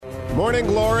Morning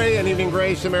glory and evening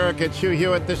grace, America. It's Hugh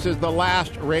Hewitt. This is the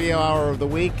last radio hour of the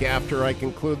week. After I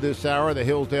conclude this hour, the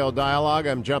Hillsdale Dialogue,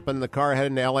 I'm jumping in the car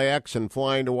heading to LAX and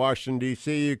flying to Washington,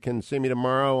 D.C. You can see me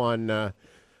tomorrow on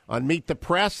Meet the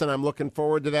Press, and I'm looking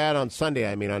forward to that on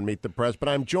Sunday, on Meet the Press. But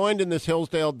I'm joined in this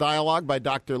Hillsdale Dialogue by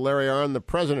Dr. Larry Arnn, the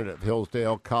president of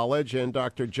Hillsdale College, and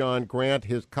Dr. John Grant,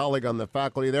 his colleague on the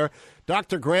faculty there.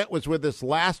 Dr. Grant was with us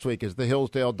last week as the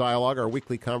Hillsdale Dialogue, our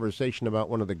weekly conversation about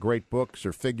one of the great books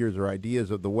or figures or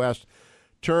ideas of the West,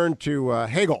 turned to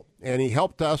Hegel. And he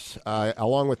helped us,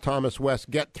 along with Thomas West,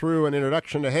 get through an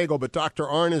introduction to Hegel. But Dr.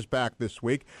 Arnn is back this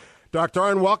week. Dr.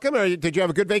 Arnn, welcome. Did you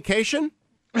have a good vacation?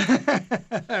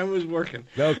 I was working.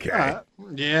 Okay.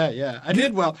 Yeah. I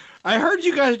did well. I heard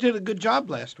you guys did a good job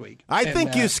last week. I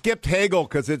think you skipped Hegel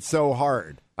because it's so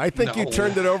hard. I think you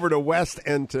turned it over to West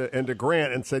and to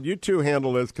Grant and said, you two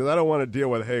handle this because I don't want to deal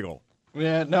with Hegel.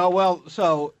 Yeah, no, well,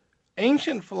 so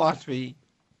ancient philosophy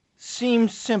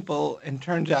seems simple and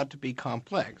turns out to be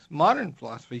complex. Modern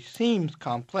philosophy seems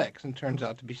complex and turns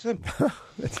out to be simple.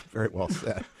 That's very well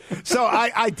said. So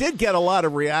I did get a lot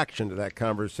of reaction to that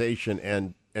conversation,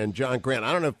 and John Grant,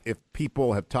 I don't know if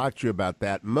people have talked to you about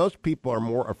that. Most people are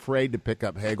more afraid to pick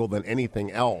up Hegel than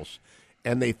anything else,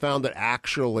 and they found it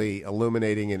actually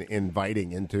illuminating and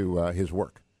inviting into his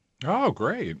work. Oh,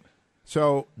 great.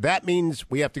 So that means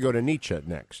we have to go to Nietzsche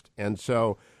next. And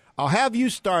so I'll have you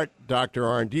start, Dr.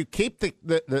 Arnn. Do you keep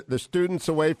the students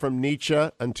away from Nietzsche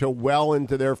until well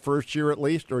into their first year at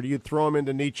least, or do you throw them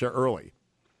into Nietzsche early?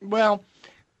 Well,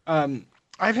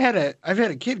 I've had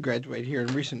a kid graduate here in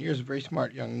recent years, a very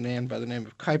smart young man by the name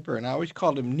of Kuiper, and I always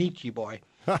called him Nietzsche boy.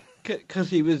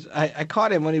 Because I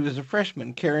caught him when he was a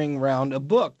freshman carrying around a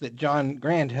book that John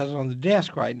Grant has on the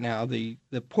desk right now, the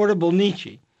portable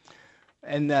Nietzsche.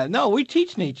 And no, we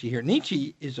teach Nietzsche here.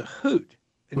 Nietzsche is a hoot.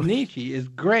 And Nietzsche is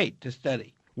great to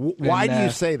study. Why do you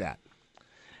say that?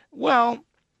 Well,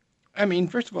 I mean,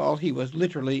 first of all, he was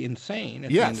literally insane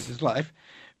at the end of his life.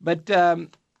 But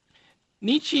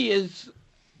Nietzsche is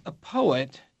a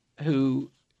poet who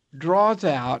draws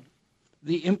out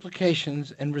the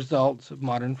implications and results of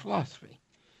modern philosophy.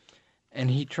 And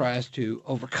he tries to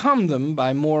overcome them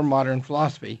by more modern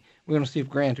philosophy. We're going to see if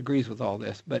Grant agrees with all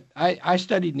this. But I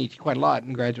studied Nietzsche quite a lot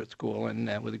in graduate school and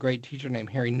with a great teacher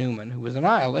named Harry Newman, who was a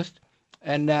nihilist.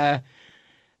 And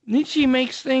Nietzsche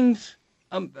makes things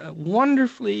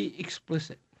wonderfully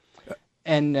explicit.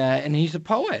 And he's a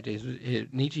poet.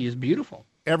 Nietzsche is beautiful.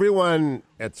 Everyone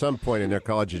at some point in their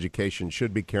college education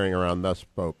should be carrying around Thus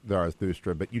Spoke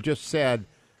Zarathustra, but you just said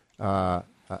a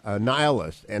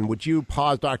nihilist. And would you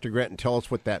pause, Dr. Grant, and tell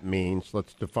us what that means?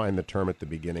 Let's define the term at the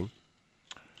beginning.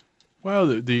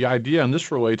 Well, the idea, and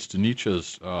this relates to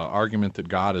Nietzsche's argument that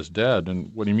God is dead,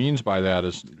 and what he means by that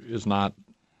is not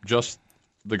just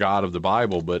the God of the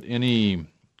Bible, but any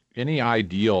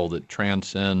ideal that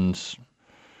transcends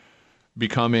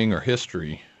becoming or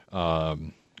history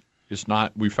is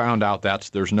not. We found out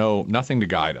there's nothing to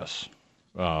guide us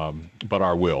but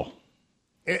our will.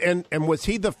 And was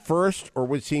he the first, or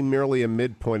was he merely a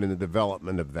midpoint in the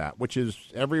development of that, which is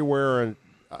everywhere and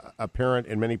apparent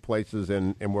in many places,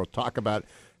 and we'll talk about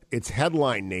its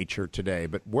headline nature today.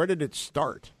 But where did it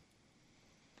start?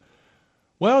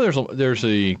 Well, there's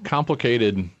a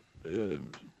complicated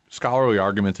scholarly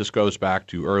argument. This goes back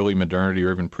to early modernity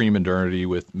or even pre-modernity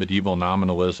with medieval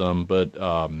nominalism. But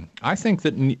I think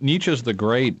that Nietzsche's the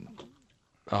great,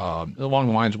 along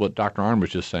the lines of what Dr. Arnn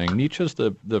was just saying, Nietzsche's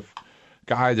the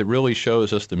guy that really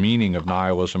shows us the meaning of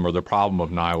nihilism or the problem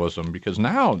of nihilism, because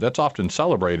now that's often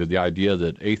celebrated, the idea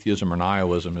that atheism or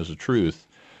nihilism is a truth.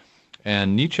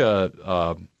 And Nietzsche,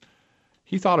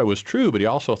 he thought it was true, but he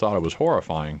also thought it was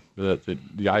horrifying.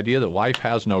 The idea that life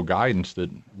has no guidance, that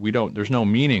there's no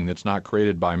meaning that's not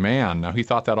created by man. Now, he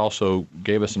thought that also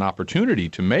gave us an opportunity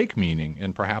to make meaning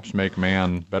and perhaps make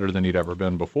man better than he'd ever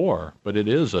been before. But it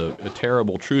is a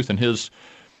terrible truth, and his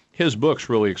books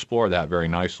really explore that very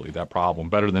nicely, that problem,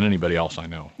 better than anybody else I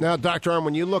know. Now, Dr. Arnn,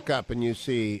 when you look up and you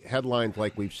see headlines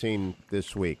like we've seen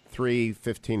this week, 3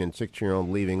 15- and 16-year-olds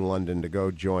leaving London to go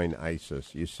join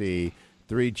ISIS. You see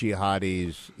 3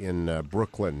 jihadis in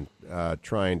Brooklyn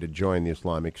trying to join the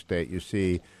Islamic State. You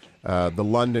see the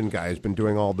London guy who's been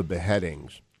doing all the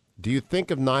beheadings. Do you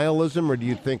think of nihilism or do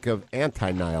you think of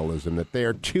anti-nihilism, that they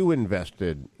are too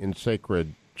invested in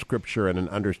sacred scripture and an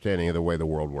understanding of the way the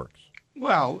world works?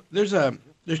 Well, there's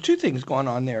 2 things going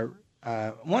on there.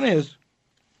 One is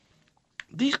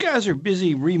these guys are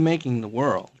busy remaking the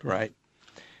world, right?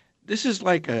 This is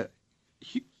like a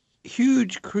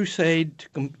huge crusade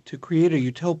to create a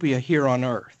utopia here on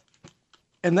Earth.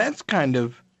 And that's kind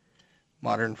of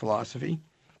modern philosophy.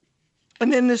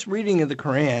 And then this reading of the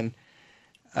Quran,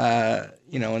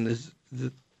 and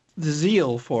the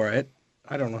zeal for it.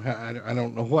 I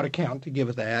don't know what account to give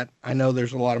of that. I know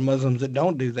there's a lot of Muslims that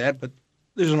don't do that, but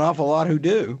there's an awful lot who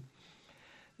do.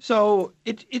 So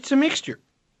it's a mixture,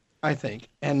 I think.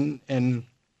 And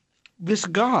this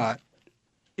God,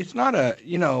 it's not as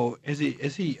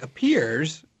he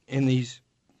appears in these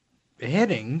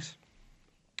headings,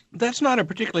 that's not a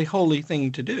particularly holy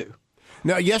thing to do.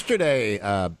 Now, yesterday,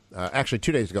 actually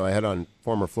 2 days ago, I had on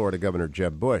former Florida Governor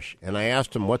Jeb Bush, and I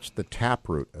asked him what's the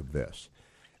taproot of this.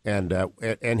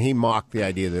 And he mocked the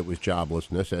idea that it was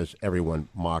joblessness, as everyone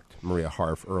mocked Maria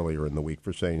Harf earlier in the week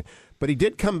for saying. But he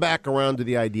did come back around to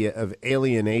the idea of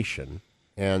alienation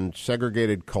and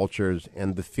segregated cultures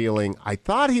and the feeling. I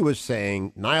thought he was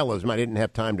saying nihilism. I didn't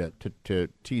have time to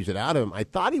tease it out of him. I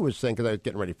thought he was saying, because I was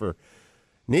getting ready for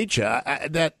Nietzsche,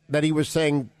 that he was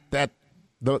saying that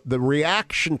the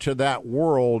reaction to that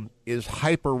world is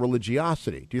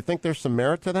hyper-religiosity. Do you think there's some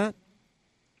merit to that?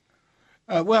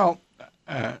 We'll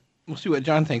see what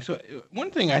John thinks. So,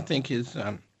 one thing I think is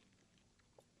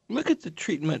look at the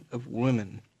treatment of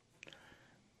women.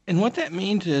 And what that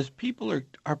means is people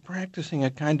are practicing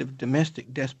a kind of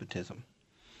domestic despotism.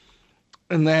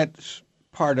 And that's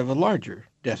part of a larger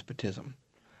despotism.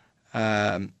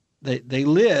 They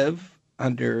live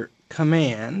under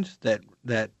commands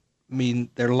that mean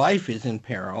their life is in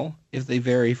peril if they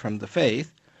vary from the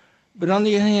faith. But on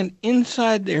the other hand,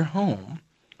 inside their home,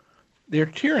 they're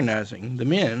tyrannizing, the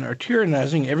men are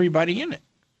tyrannizing everybody in it.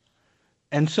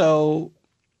 And so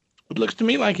it looks to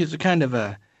me like it's a kind of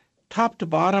a top to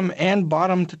bottom and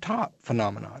bottom to top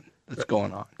phenomenon that's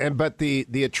going on. But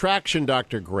the attraction,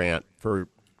 Dr. Grant, for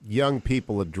young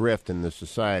people adrift in this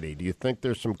society, do you think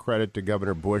there's some credit to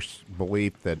Governor Bush's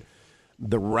belief that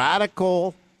the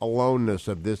radical aloneness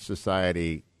of this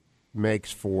society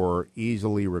makes for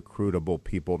easily recruitable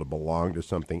people to belong to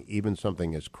something, even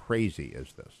something as crazy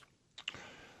as this?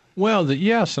 Well,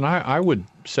 yes, and I would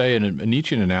say in a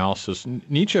Nietzschean analysis,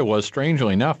 Nietzsche was,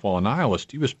 strangely enough, while a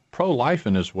nihilist, he was pro-life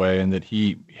in his way, and that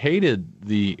he hated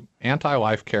the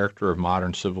anti-life character of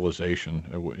modern civilization.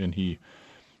 And he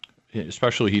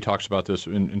talks about this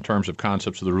in terms of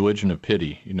concepts of the religion of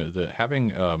pity.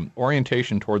 Having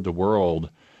orientation toward the world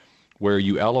where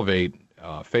you elevate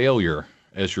failure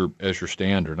as your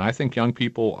standard. And I think young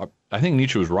people, I think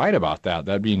Nietzsche was right about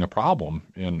that being a problem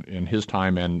in his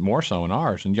time and more so in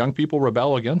ours. And young people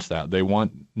rebel against that. They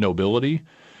want nobility,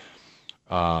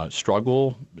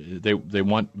 struggle. They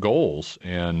want goals.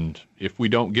 And if we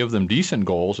don't give them decent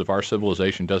goals, if our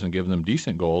civilization doesn't give them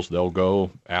decent goals, they'll go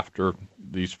after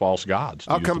these false gods.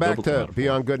 I'll come back to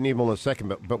Beyond Good and Evil in a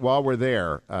second. But while we're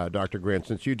there, Dr. Grant,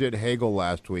 since you did Hegel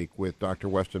last week with Dr.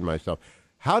 West and myself,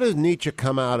 how does Nietzsche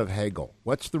come out of Hegel?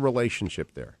 What's the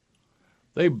relationship there?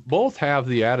 They both have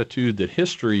the attitude that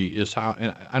history is how,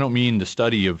 and I don't mean the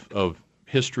study of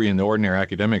history in the ordinary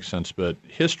academic sense, but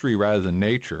history rather than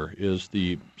nature is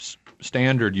the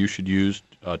standard you should use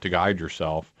to guide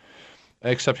yourself.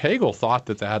 Except Hegel thought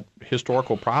that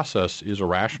historical process is a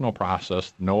rational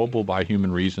process, knowable by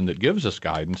human reason, that gives us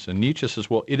guidance. And Nietzsche says,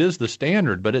 well, it is the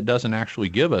standard, but it doesn't actually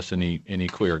give us any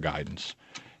clear guidance.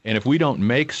 And if we don't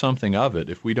make something of it,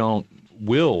 if we don't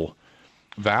will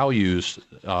values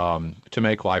to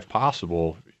make life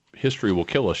possible, history will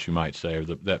kill us, you might say, or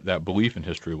that belief in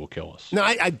history will kill us. No,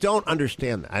 I don't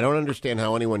understand that. I don't understand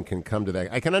how anyone can come to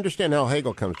that. I can understand how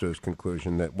Hegel comes to his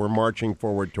conclusion that we're marching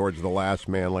forward towards the last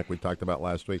man, like we talked about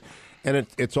last week. And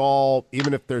it's all,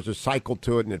 even if there's a cycle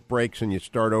to it and it breaks and you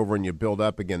start over and you build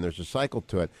up again, there's a cycle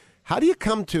to it. How do you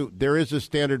come to there is a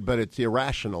standard, but it's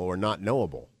irrational or not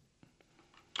knowable?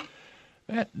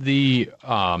 Nietzsche,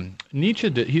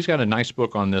 he's got a nice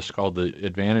book on this called The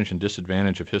Advantage and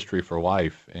Disadvantage of History for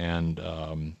Life, and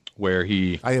where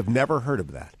I have never heard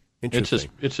of that.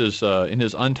 Interesting. It's his in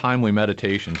his Untimely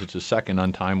Meditations. It's his second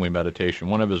Untimely Meditation,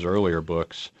 one of his earlier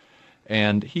books.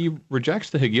 And he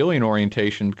rejects the Hegelian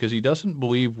orientation because he doesn't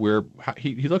believe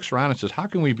he looks around and says, how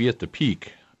can we be at the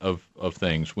peak of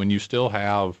things when you still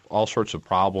have all sorts of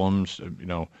problems,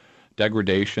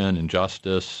 degradation,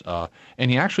 injustice,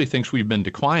 and he actually thinks we've been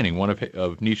declining. One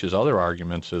of Nietzsche's other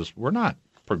arguments is we're not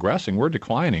progressing, we're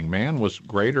declining. Man was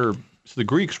greater, so the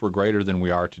Greeks were greater than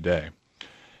we are today.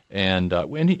 And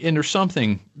there's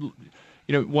something,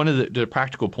 one of the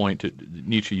practical point that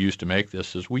Nietzsche used to make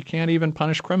this is we can't even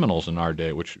punish criminals in our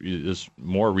day, which is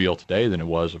more real today than it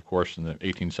was, of course, in the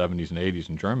 1870s and 80s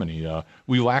in Germany.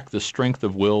 We lack the strength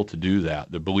of will to do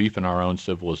that, the belief in our own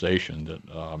civilization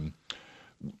that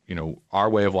our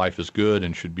way of life is good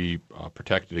and should be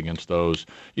protected against those.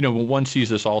 One sees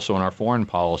this also in our foreign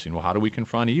policy. And, well, how do we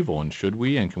confront evil? And should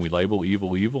we? And can we label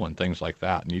evil evil and things like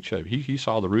that? Nietzsche, he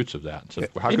saw the roots of that and said,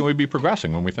 how can we be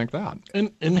progressing when we think that?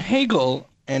 In Hegel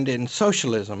and in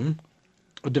socialism,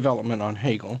 development on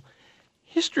Hegel,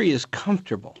 history is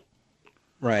comfortable,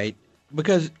 right?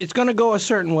 Because it's going to go a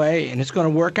certain way and it's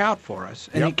going to work out for us.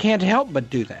 And it can't help but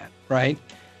do that, right?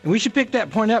 And we should pick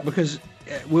that point up because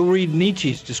we'll read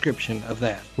Nietzsche's description of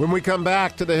that. When we come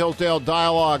back to the Hillsdale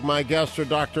Dialogue, my guests are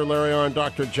Dr. Larry Arnn and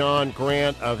Dr. John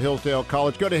Grant of Hillsdale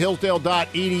College. Go to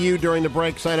hillsdale.edu during the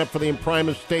break. Sign up for the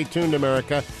Imprimis. Stay tuned,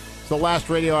 America. It's the last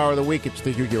radio hour of the week. It's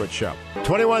the Hugh Hewitt Show.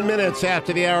 21 minutes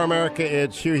after the hour, America,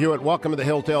 it's Hugh Hewitt. Welcome to the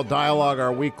Hillsdale Dialogue,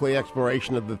 our weekly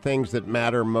exploration of the things that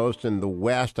matter most in the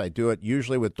West. I do it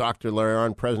usually with Dr. Larry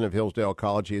Arnn, president of Hillsdale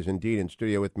College. He is indeed in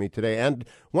studio with me today. And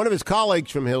one of his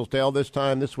colleagues from Hillsdale,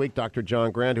 this week, Dr.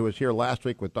 John Grant, who was here last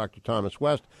week with Dr. Thomas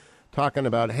West, talking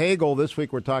about Hegel. This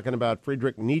week we're talking about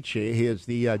Friedrich Nietzsche. He is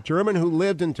the German who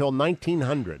lived until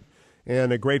 1900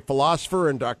 and a great philosopher,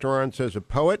 and Dr. Arnn says a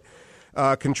poet.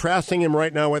 Contrasting him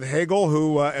right now with Hegel,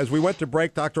 who, as we went to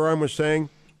break, Dr. Arnn was saying,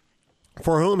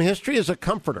 for whom history is a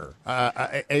comforter,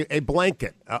 a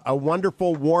blanket, a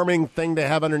wonderful, warming thing to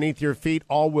have underneath your feet.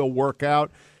 All will work out.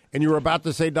 And you were about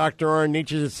to say, Dr. Arnn,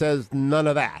 Nietzsche says none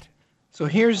of that. So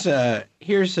here's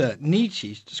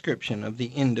Nietzsche's description of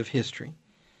the end of history.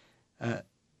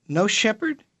 No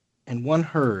shepherd and one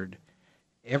herd.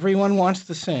 Everyone wants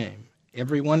the same.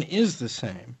 Everyone is the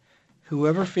same.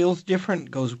 Whoever feels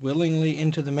different goes willingly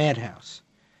into the madhouse.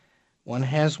 One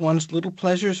has one's little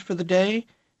pleasures for the day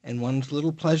and one's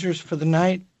little pleasures for the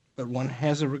night, but one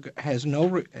has a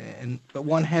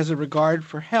regard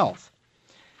for health.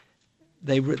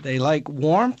 They like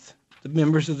warmth, the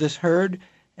members of this herd,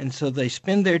 and so they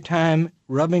spend their time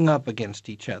rubbing up against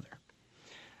each other.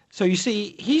 So you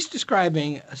see, he's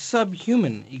describing a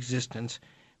subhuman existence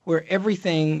where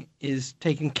everything is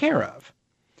taken care of.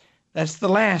 That's the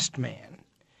last man.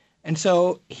 And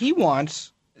so he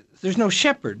wants, there's no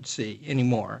shepherd,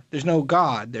 anymore. There's no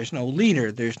God, there's no leader,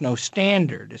 there's no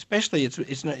standard. Especially,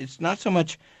 it's not so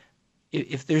much,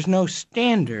 if there's no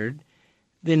standard,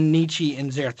 then Nietzsche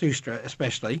and Zarathustra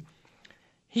especially,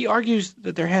 he argues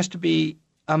that there has to be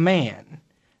a man.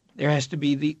 There has to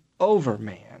be the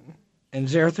overman. And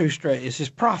Zarathustra is his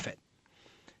prophet.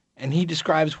 And he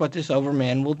describes what this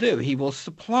overman will do. He will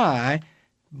supply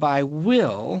by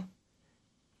will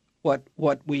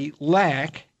what we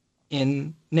lack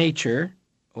in nature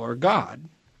or God.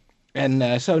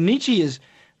 And so Nietzsche is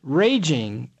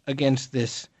raging against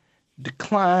this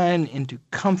decline into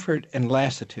comfort and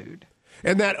lassitude.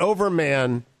 And that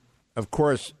overman, of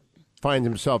course, finds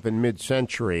himself in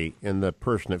mid-century in the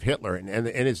person of Hitler. And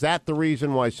is that the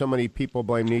reason why so many people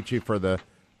blame Nietzsche for the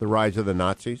rise of the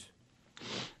Nazis?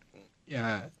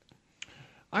 Yeah.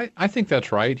 I think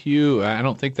that's right, Hugh. I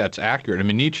don't think that's accurate. I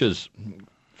mean, Nietzsche's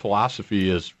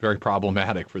philosophy is very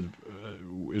problematic.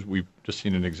 We've just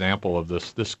seen an example of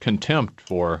this contempt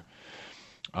for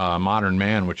modern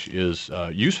man, which is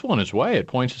useful in its way. It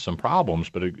points to some problems,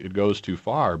 but it goes too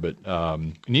far. But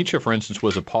Nietzsche, for instance,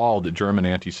 was appalled at German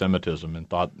anti-Semitism and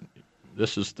thought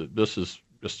this is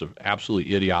just an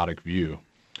absolutely idiotic view.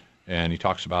 And he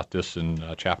talks about this in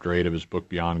Chapter 8 of his book,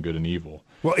 Beyond Good and Evil.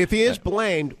 Well, if he is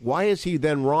blamed, why is he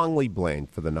then wrongly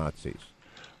blamed for the Nazis?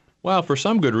 Well, for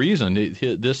some good reason.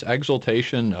 This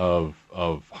exaltation of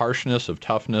harshness, of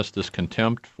toughness, this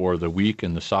contempt for the weak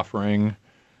and the suffering,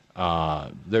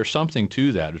 there's something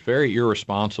to that. It's a very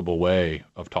irresponsible way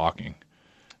of talking.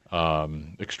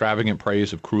 Extravagant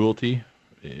praise of cruelty.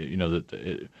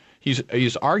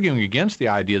 He's arguing against the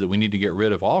idea that we need to get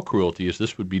rid of all cruelty, as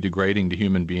this would be degrading to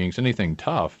human beings, anything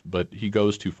tough, but he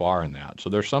goes too far in that. So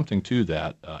there's something to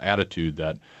that attitude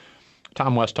that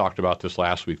Tom West talked about this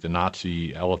last week, the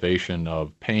Nazi elevation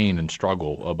of pain and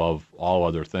struggle above all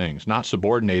other things, not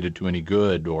subordinated to any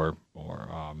good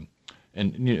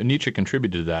and Nietzsche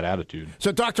contributed to that attitude.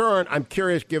 So, Dr. Arnn, I'm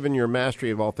curious, given your mastery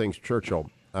of all things Churchill,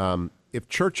 if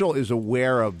Churchill is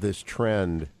aware of this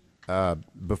trend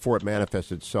before it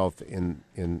manifests itself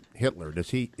in Hitler,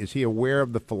 is he aware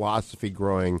of the philosophy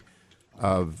growing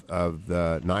of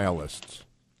the nihilists?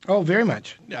 Oh, very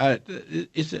much.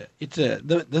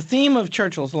 The theme of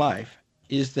Churchill's life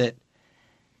is that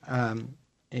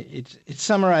it's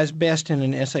summarized best in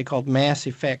an essay called Mass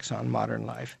Effects on Modern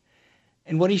Life.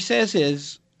 And what he says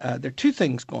is there are two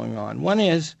things going on. One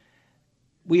is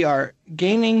we are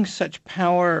gaining such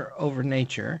power over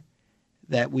nature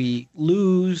that we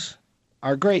lose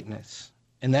our greatness.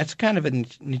 And that's kind of a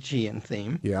Nietzschean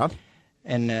theme. Yeah.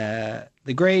 And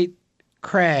the great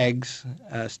crags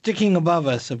sticking above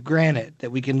us of granite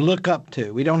that we can look up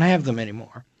to. We don't have them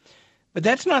anymore. But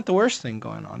that's not the worst thing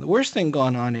going on. The worst thing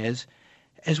going on is,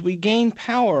 as we gain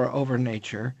power over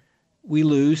nature, we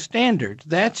lose standards.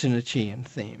 That's an Nietzschean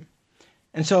theme.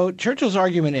 And so Churchill's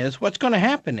argument is, what's going to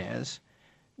happen is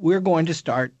we're going to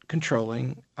start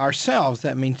controlling ourselves.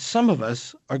 That means some of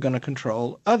us are going to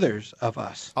control others of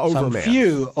us. Some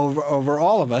few over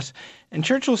all of us. And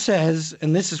Churchill says,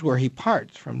 and this is where he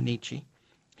parts from Nietzsche,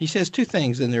 he says two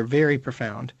things, and they're very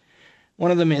profound.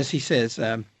 One of them is, he says,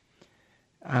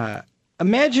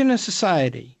 imagine a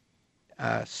society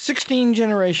 16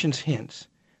 generations hence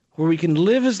where we can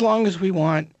live as long as we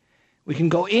want, we can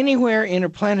go anywhere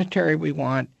interplanetary we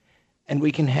want, and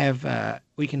we can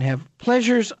have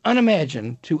pleasures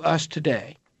unimagined to us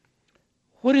today.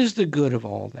 What is the good of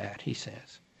all that, he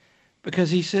says? Because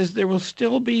he says there will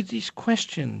still be these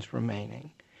questions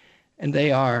remaining, and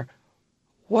they are,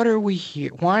 what are we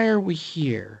here? Why are we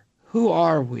here? Who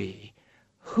are we?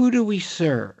 Who do we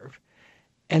serve?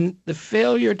 And the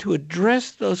failure to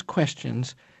address those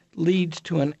questions leads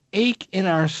to an ache in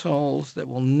our souls that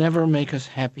will never make us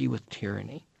happy with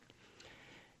tyranny.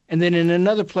 And then in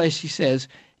another place he says,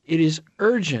 it is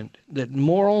urgent that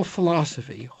moral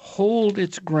philosophy hold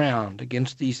its ground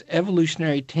against these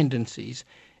evolutionary tendencies.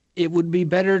 It would be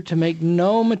better to make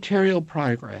no material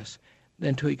progress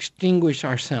than to extinguish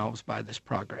ourselves by this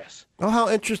progress. Oh, how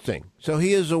interesting. So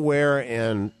he is aware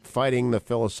and fighting the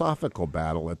philosophical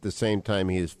battle at the same time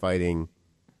he is fighting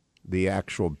the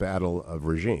actual battle of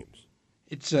regimes.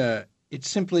 It's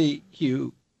simply,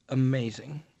 Hugh,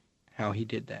 amazing how he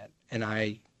did that. And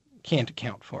I can't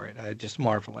account for it. I just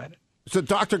marvel at it. So,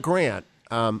 Dr. Grant,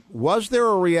 was there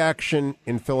a reaction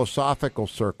in philosophical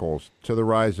circles to the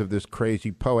rise of this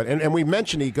crazy poet? And we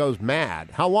mentioned he goes mad.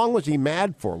 How long was he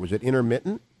mad for? Was it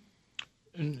intermittent?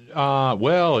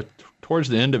 Well, towards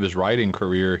the end of his writing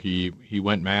career, he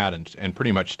went mad and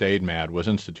pretty much stayed mad, was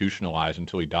institutionalized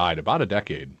until he died, about a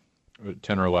decade,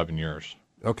 10 or 11 years.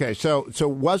 Okay, so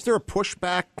was there a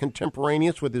pushback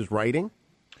contemporaneous with his writing?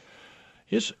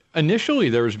 Initially,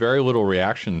 there was very little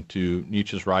reaction to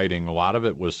Nietzsche's writing. A lot of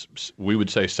it was, we would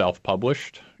say,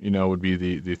 self-published, would be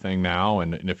the thing now,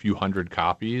 and in a few hundred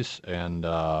copies. And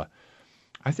I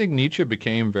think Nietzsche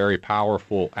became very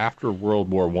powerful after World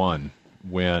War I,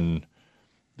 when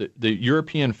the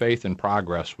European faith in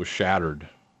progress was shattered.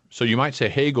 So you might say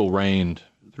Hegel reigned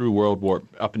through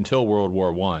up until World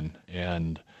War I,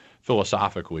 and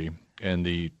philosophically,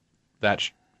 and that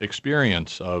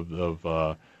experience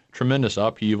of tremendous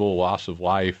upheaval, loss of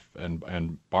life,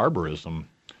 and barbarism,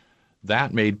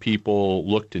 that made people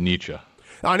look to Nietzsche.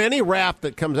 On any raft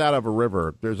that comes out of a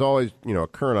river, there's always a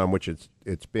current on which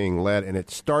it's being led, and it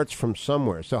starts from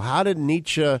somewhere. So how did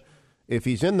Nietzsche, if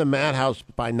he's in the madhouse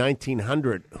by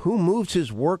 1900, who moves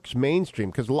his works mainstream?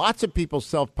 Because lots of people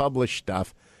self-publish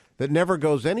stuff that never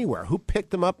goes anywhere. Who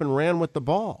picked them up and ran with the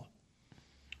ball?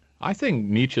 I think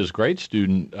Nietzsche's great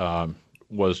student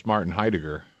was Martin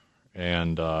Heidegger,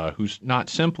 and who's not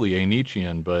simply a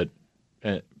Nietzschean, but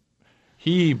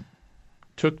he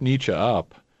took Nietzsche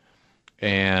up,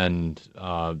 and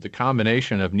the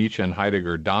combination of Nietzsche and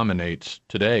Heidegger dominates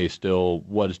today still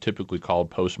what is typically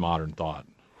called postmodern thought.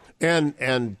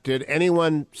 And did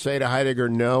anyone say to Heidegger,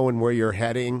 no, and where you're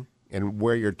heading and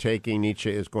where you're taking Nietzsche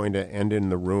is going to end in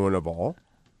the ruin of all?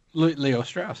 Leo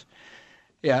Strauss.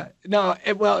 Yeah. No,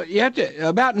 well, you have to,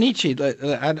 about Nietzsche,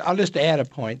 I'll just add a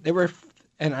point. There were,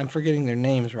 and I'm forgetting their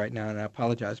names right now, and I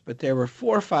apologize, but there were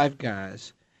 4 or 5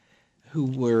 guys who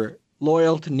were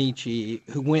loyal to Nietzsche,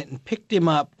 who went and picked him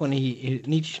up when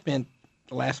Nietzsche spent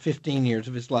the last 15 years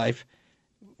of his life,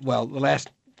 well, the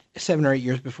last 7 or 8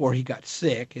 years before he got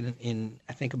sick in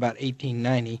I think about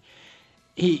 1890.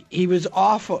 He was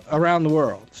off around the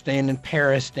world, staying in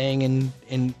Paris, staying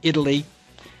in Italy,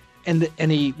 and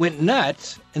he went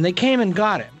nuts, and they came and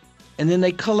got him. And then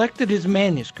they collected his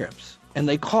manuscripts, and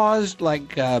they caused,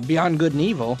 like Beyond Good and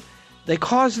Evil, they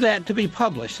caused that to be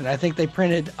published, and I think they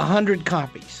printed 100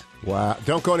 copies. Wow.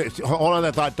 Don't go hold on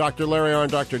that thought. Dr. Larry Arnn,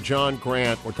 Dr. John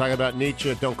Grant. We're talking about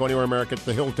Nietzsche. Don't go anywhere, America. It's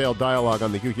the Hillsdale Dialogue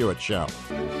on the Hugh Hewitt Show.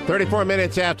 34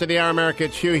 minutes after the hour, America.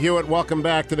 It's Hugh Hewitt. Welcome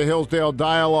back to the Hillsdale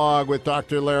Dialogue with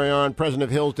Dr. Larry Arnn, president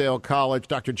of Hillsdale College.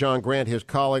 Dr. John Grant, his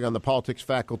colleague on the politics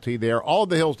faculty there. All of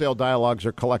the Hillsdale Dialogues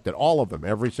are collected, all of them,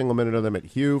 every single minute of them at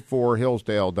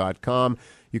hugh4hillsdale.com.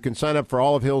 You can sign up for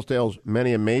all of Hillsdale's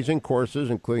many amazing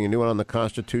courses, including a new one on the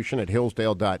Constitution at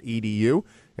hillsdale.edu.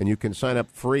 And you can sign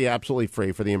up free, absolutely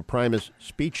free, for the Imprimis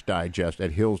Speech Digest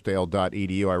at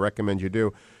hillsdale.edu. I recommend you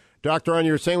do. Dr. Arnn,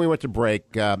 you were saying we went to break.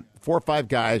 4 or 5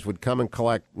 guys would come and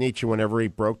collect Nietzsche whenever he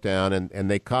broke down, and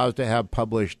they caused to have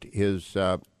published his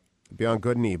beyond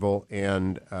good and evil,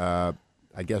 and I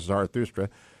guess Zarathustra.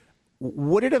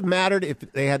 Would it have mattered if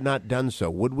they had not done so?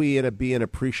 Would we be in an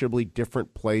appreciably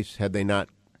different place had they not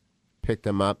picked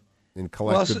them up and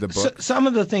collected the book? Some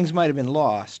of the things might have been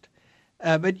lost.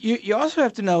 But you also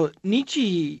have to know,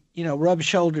 Nietzsche, rubbed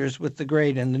shoulders with the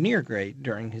great and the near great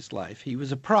during his life. He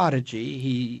was a prodigy.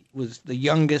 He was the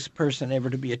youngest person ever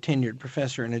to be a tenured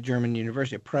professor in a German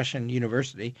university, a Prussian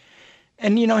university.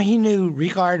 And, he knew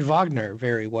Richard Wagner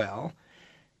very well.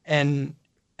 And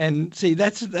see,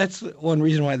 that's one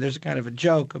reason why there's kind of a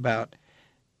joke about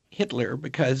Hitler,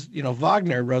 because,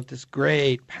 Wagner wrote this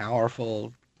great,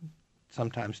 powerful,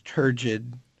 sometimes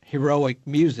turgid, heroic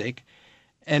music.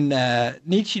 And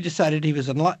Nietzsche decided he was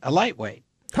a lightweight.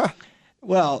 Huh.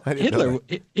 Well,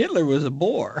 Hitler was a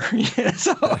bore.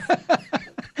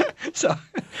 So,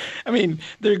 I mean,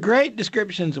 there are great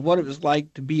descriptions of what it was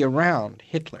like to be around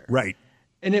Hitler. Right.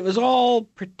 And it was all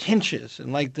pretentious,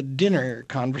 and like the dinner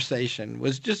conversation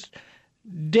was just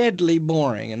deadly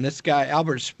boring. And this guy,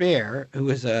 Albert Speer, who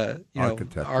was a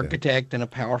architect and a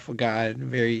powerful guy, and a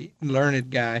very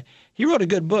learned guy, he wrote a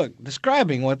good book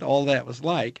describing what all that was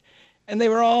like. And they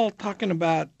were all talking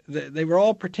about, they were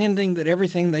all pretending that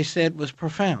everything they said was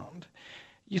profound.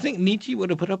 You think Nietzsche would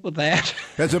have put up with that?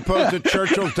 As opposed to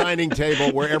Churchill's dining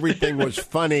table, where everything was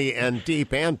funny and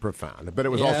deep and profound, but it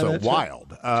was also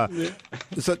wild.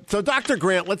 So, Dr.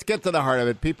 Grant, let's get to the heart of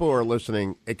it. People who are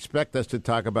listening expect us to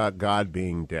talk about God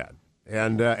being dead.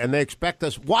 And they expect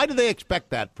us. Why do they expect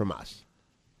that from us?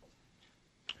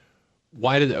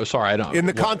 Why did? Oh, sorry, I don't. In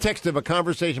the context of a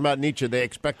conversation about Nietzsche, they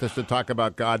expect us to talk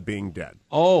about God being dead.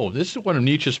 Oh, this is one of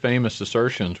Nietzsche's famous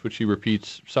assertions, which he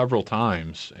repeats several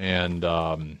times. And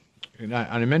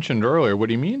I mentioned earlier, what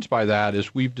he means by that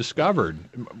is we've discovered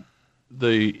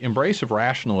the embrace of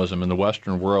rationalism in the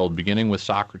Western world, beginning with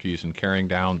Socrates and carrying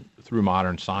down through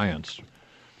modern science,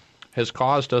 has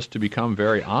caused us to become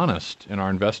very honest in our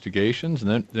investigations.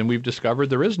 And then we've discovered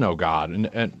there is no God.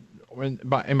 And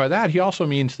by that, he also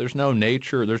means there's no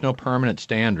nature, there's no permanent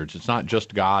standards. It's not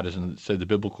just God, as in, say, the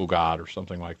biblical God or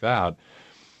something like that.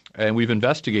 And we've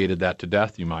investigated that to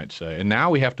death, you might say. And now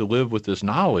we have to live with this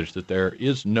knowledge that there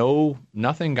is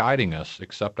nothing guiding us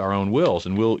except our own wills.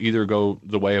 And we'll either go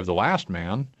the way of the last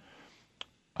man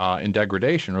in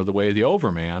degradation, or the way of the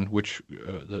overman, which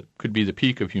could be the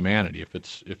peak of humanity if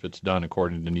it's done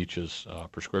according to Nietzsche's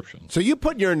prescription. So you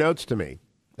put in your notes to me,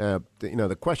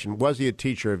 the question, was he a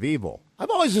teacher of evil?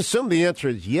 I've always assumed the answer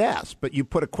is yes, but you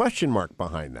put a question mark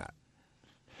behind that.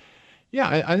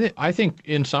 Yeah, I think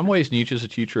in some ways Nietzsche is a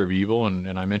teacher of evil,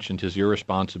 and I mentioned his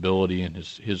irresponsibility and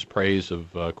his praise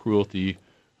of cruelty.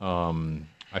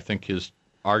 I think his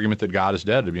argument that God is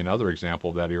dead would be another example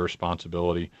of that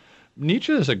irresponsibility.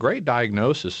 Nietzsche is a great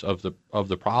diagnosis of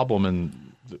the problem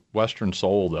in the Western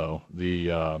soul, though.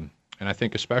 And I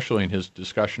think especially in his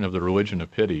discussion of the religion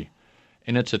of pity.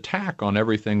 And its attack on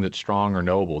everything that's strong or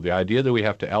noble. The idea that we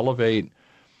have to elevate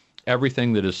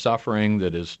everything that is suffering,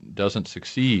 doesn't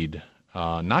succeed,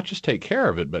 not just take care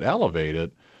of it, but elevate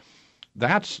it,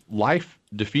 that's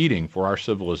life-defeating for our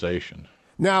civilization.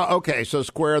 Now, okay, so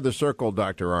square the circle,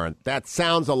 Dr. Arendt. That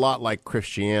sounds a lot like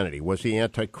Christianity. Was he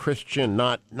anti-Christian,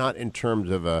 not in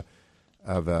terms of a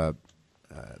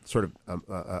sort of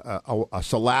a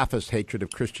Salafist hatred of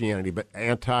Christianity, but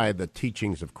anti the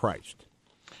teachings of Christ?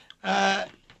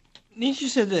 Nietzsche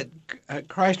said that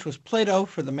Christ was Plato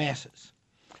for the masses,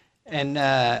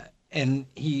 and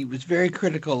he was very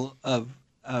critical of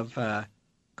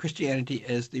Christianity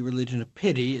as the religion of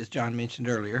pity, as John mentioned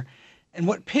earlier. And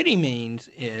what pity means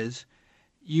is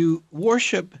you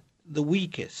worship the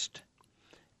weakest,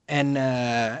 and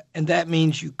that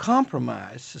means you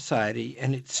compromise society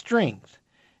and its strength.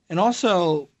 And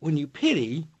also, when you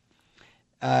pity,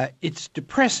 it's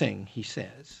depressing, he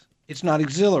says. It's not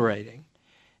exhilarating.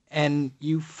 And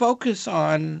you focus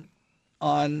on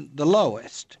the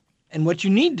lowest. And what you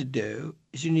need to do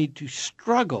is you need to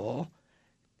struggle,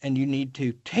 and you need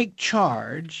to take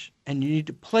charge, and you need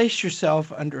to place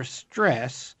yourself under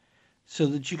stress so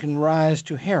that you can rise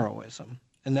to heroism.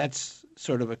 And that's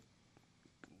sort of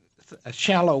a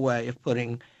shallow way of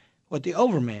putting what the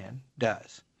overman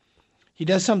does. He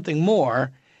does something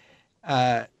more.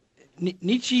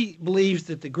 Nietzsche believes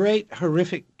that the great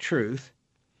horrific truth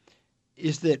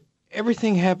is that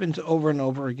everything happens over and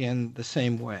over again the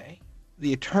same way,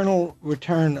 the eternal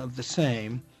return of the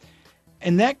same,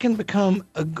 and that can become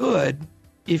a good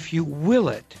if you will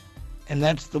it, and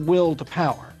that's the will to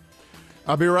power.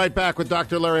 I'll be right back with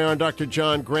Dr. Larry and Dr.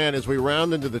 John Grant as we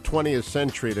round into the 20th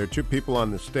century. There are two people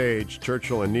on the stage,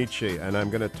 Churchill and Nietzsche, and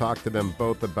I'm going to talk to them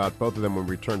both about both of them when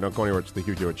we return. Don't go anywhere. It's the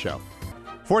Hugh Hewitt Show.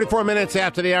 44 minutes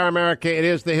after the hour, America. It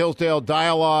is the Hillsdale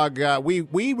Dialogue.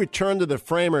 We return to the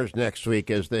framers next week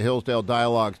as the Hillsdale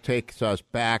Dialogue takes us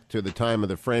back to the time of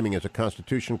the framing as the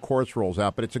Constitution course rolls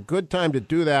out. But it's a good time to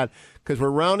do that because we're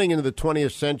rounding into the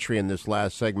 20th century in this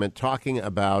last segment, talking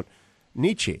about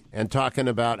Nietzsche and talking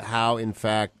about how, in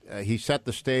fact, he set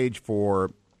the stage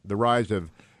for the rise of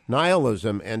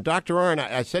nihilism. And Dr. Arnn,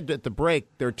 I said at the break,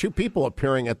 there are two people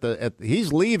appearing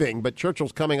he's leaving, but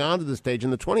Churchill's coming onto the stage.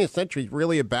 And the 20th century is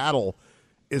really a battle,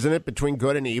 isn't it, between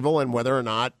good and evil and whether or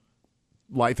not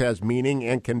life has meaning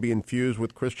and can be infused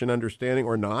with Christian understanding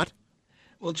or not?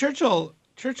 Well,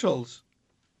 Churchill's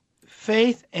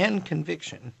faith and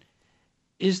conviction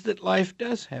is that life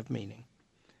does have meaning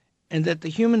and that the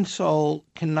human soul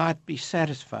cannot be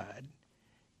satisfied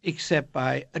except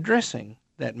by addressing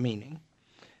that meaning.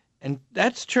 And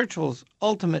that's Churchill's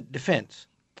ultimate defense.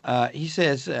 He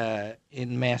says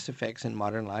in Mass Effects in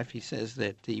Modern Life, he says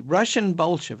that the Russian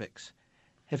Bolsheviks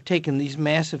have taken these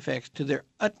mass effects to their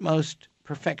utmost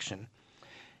perfection,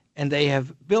 and they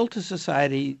have built a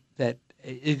society that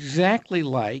is exactly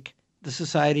like the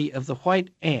society of the white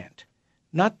ant,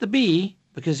 not the bee,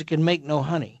 because it can make no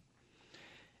honey.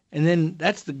 And then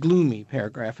that's the gloomy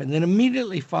paragraph. And then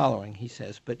immediately following, he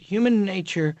says, but human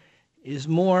nature is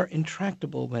more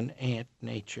intractable than ant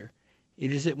nature.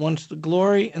 It is at once the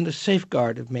glory and the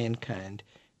safeguard of mankind,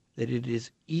 that it is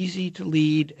easy to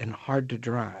lead and hard to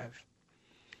drive.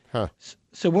 Huh.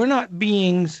 So we're not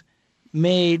beings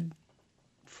made,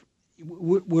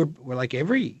 we're like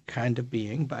every kind of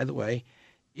being, by the way.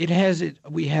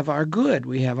 We have our good,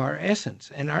 we have our essence,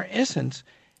 and our essence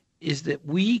is that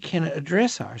we can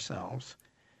address ourselves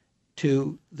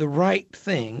to the right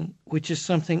thing, which is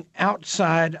something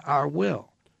outside our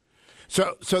will.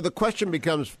 So the question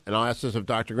becomes, and I'll ask this of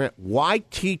Dr. Grant, why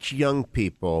teach young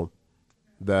people,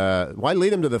 why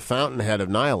lead them to the fountainhead of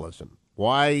nihilism?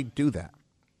 Why do that?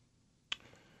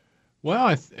 Well,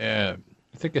 I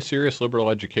think a serious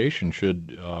liberal education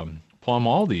should plumb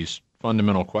all these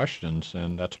fundamental questions,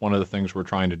 and that's one of the things we're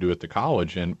trying to do at the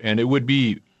college. And it would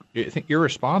be, I think,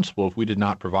 irresponsible if we did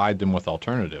not provide them with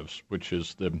alternatives, which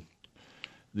is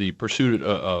the pursuit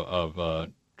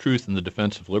of truth and the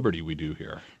defense of liberty we do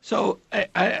here. So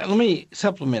let me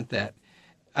supplement that.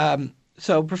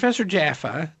 So Professor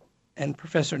Jaffa and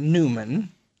Professor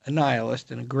Newman, a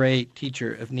nihilist and a great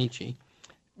teacher of Nietzsche,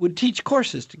 would teach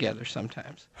courses together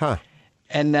sometimes. Huh.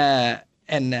 And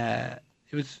it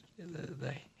was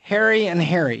the Harry and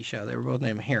Harry show. They were both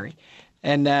named Harry.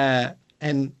 And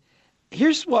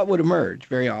here's what would emerge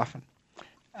very often.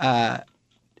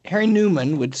 Harry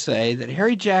Newman would say that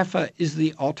Harry Jaffa is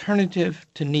the alternative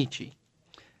to Nietzsche,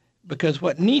 because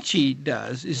what Nietzsche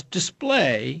does is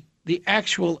display the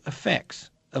actual effects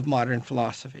of modern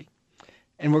philosophy.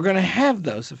 And we're going to have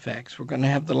those effects. We're going to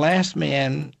have the last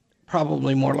man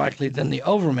probably more likely than the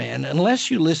overman, unless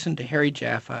you listen to Harry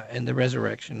Jaffa and the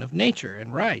resurrection of nature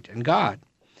and right and God.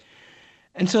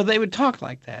 And so they would talk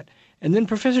like that. And then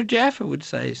Professor Jaffa would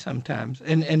say sometimes,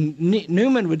 and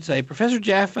Newman would say, Professor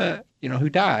Jaffa, who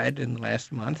died in the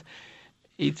last month,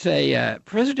 he'd say,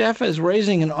 Professor Jaffa is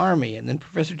raising an army. And then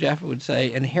Professor Jaffa would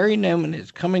say, and Harry Newman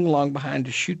is coming along behind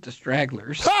to shoot the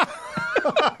stragglers.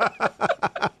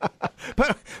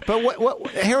 But what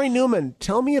Harry Newman,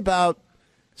 tell me about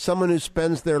someone who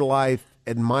spends their life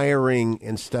admiring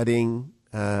and studying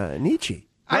Nietzsche.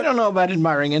 I don't know about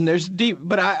admiring, and there's deep,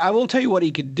 but I will tell you what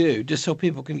he could do, just so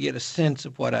people can get a sense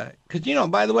of because,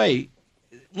 by the way,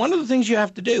 one of the things you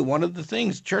have to do, one of the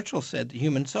things Churchill said the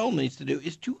human soul needs to do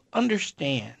is to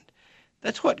understand.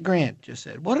 That's what Grant just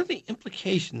said. What are the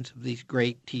implications of these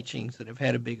great teachings that have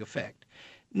had a big effect?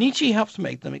 Nietzsche helps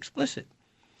make them explicit.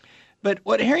 But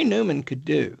what Harry Newman could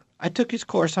do, I took his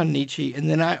course on Nietzsche, and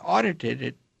then I audited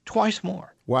it twice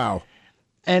more. Wow.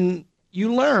 And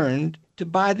you learned to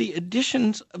buy the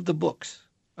editions of the books,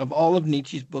 of all of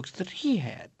Nietzsche's books that he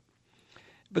had.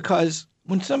 Because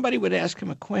when somebody would ask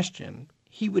him a question,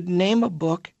 he would name a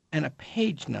book and a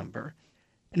page number,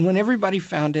 and when everybody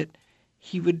found it,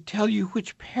 he would tell you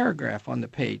which paragraph on the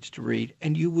page to read,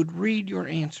 and you would read your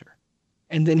answer,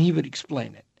 and then he would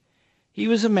explain it. He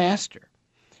was a master.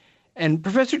 And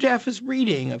Professor Jaffa's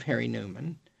reading of Harry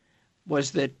Newman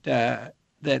was that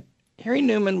Harry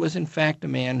Newman was in fact a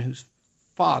man whose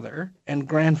father and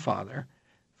grandfather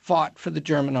fought for the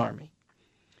German army,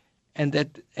 and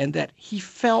that he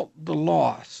felt the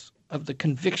loss of the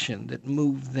conviction that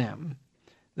moved them.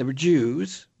 They were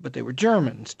Jews, but they were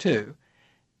Germans too,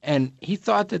 and he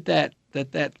thought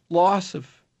that loss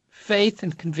of faith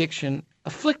and conviction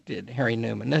afflicted Harry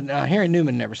Newman. Now, Harry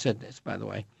Newman never said this, by the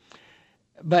way,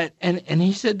 but and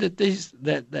he said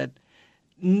that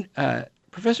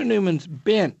Professor Newman's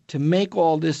bent to make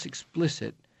all this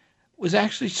explicit was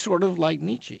actually sort of like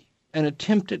Nietzsche, an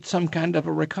attempt at some kind of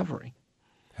a recovery.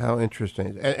 How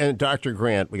interesting. And Dr.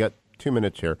 Grant, we got 2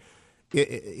 minutes here.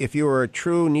 If you were a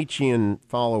true Nietzschean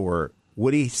follower,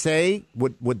 would he say,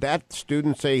 would that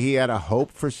student say he had a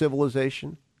hope for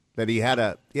civilization? That he had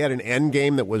an end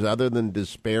game that was other than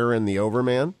despair and the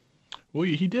overman? Well,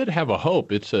 he did have a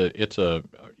hope. It's a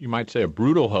you might say a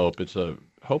brutal hope. It's a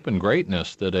hope in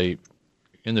greatness that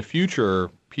in the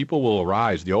future people will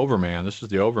arise. The overman, this is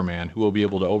the overman, who will be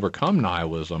able to overcome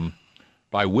nihilism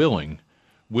by willing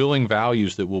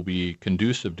values that will be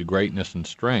conducive to greatness and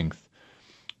strength.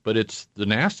 But it's the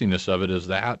nastiness of it is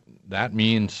that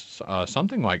means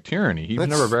something like tyranny. He was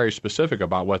never very specific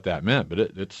about what that meant, but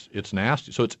it's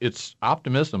nasty. So it's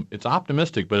optimism. It's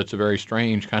optimistic, but it's a very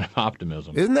strange kind of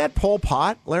optimism. Isn't that Pol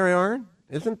Pot, Larry Arnn?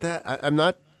 Isn't that?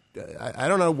 I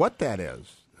don't know what that is.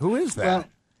 Who is that?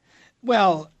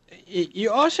 Well, you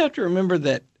also have to remember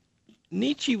that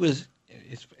Nietzsche was,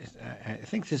 I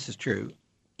think this is true,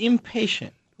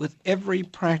 impatient with every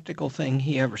practical thing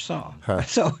he ever saw. Huh.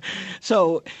 So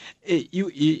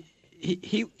he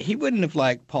wouldn't have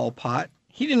liked Pol Pot.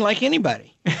 He didn't like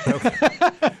anybody. Okay.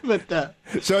 But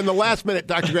so in the last minute,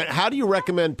 Dr. Grant, how do you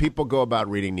recommend people go about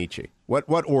reading Nietzsche? What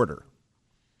order?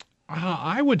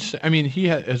 I would say, I mean, he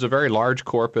has a very large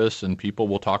corpus, and people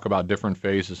will talk about different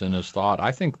phases in his thought.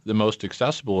 I think the most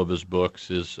accessible of his books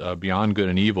is Beyond Good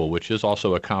and Evil, which is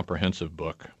also a comprehensive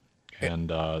book. And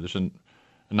there's a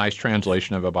nice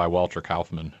translation of it by Walter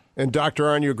Kaufman. And Dr.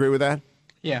 Arnn, you agree with that?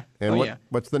 Yeah. And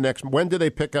what's the next? When do they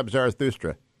pick up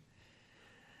Zarathustra?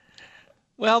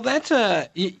 Well, it's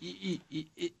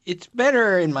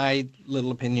better, in my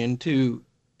little opinion, to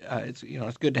it's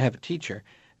good to have a teacher,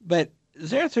 but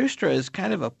Zarathustra is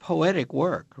kind of a poetic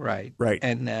work, right? Right.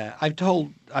 And I'm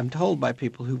told by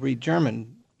people who read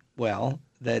German well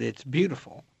that it's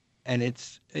beautiful, and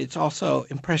it's also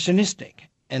impressionistic,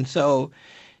 and so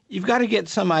you've got to get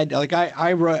some idea. Like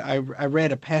I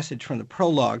read a passage from the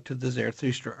prologue to the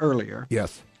Zarathustra earlier.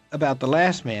 Yes. About the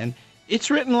last man. It's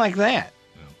written like that,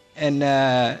 and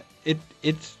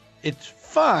it's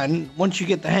fun once you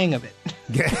get the hang of it.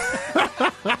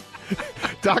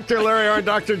 Dr. Larry Arnn,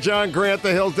 Dr. John Grant,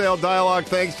 the Hillsdale Dialogue.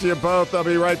 Thanks to you both. I'll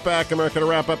be right back, and we're going to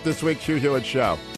wrap up this week's Hugh Hewitt Show.